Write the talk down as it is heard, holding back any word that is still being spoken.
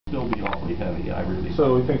still be awfully heavy. I really.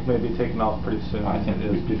 So we think maybe taking off pretty soon. I think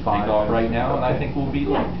is we could take fine. off right now, and I think we'll be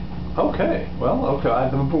late. Okay. Well,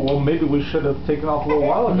 well, maybe we should have taken off a little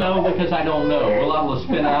while ago. No, because I don't know. We'll have to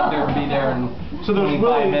spin out there and be there in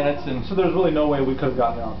 25 minutes. So there's really no way we could have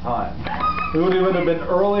gotten there on time. We would either have been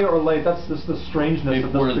early or late. That's just the strangeness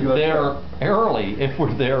of this particular trip. If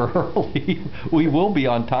we're there early, we will be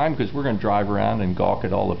on time because we're going to drive around and gawk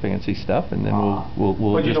at all the fancy stuff, and then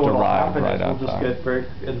we'll just arrive right on time. We'll just get very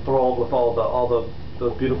enthralled with all the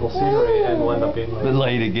beautiful scenery, and we'll end up being late.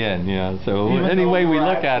 Late again, yeah. So any way we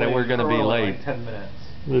look at it, we're going to be late. Like 10 minutes.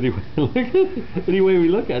 Any way we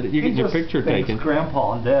look at it, you get your picture taken.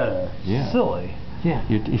 Grandpa and Dad are silly. Yeah,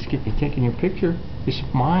 you're taking your picture. You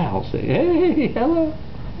smile, say, hey, hello,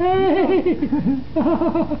 hey,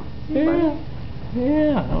 yeah,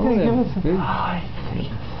 yeah. Oh, give us a smile.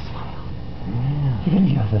 Yeah. You can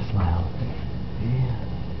give us a smile. Yeah.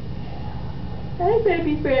 Hey,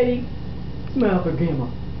 baby Freddy. Smile for Grandma.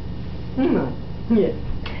 Yeah.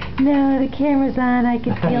 No, the camera's on. I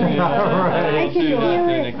can feel it. Right. I can feel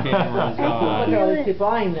it. The camera's on. Look at all these people.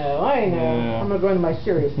 I know. Yeah. I'm going to go into my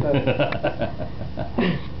serious mode.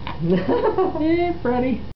 Hey, Freddy.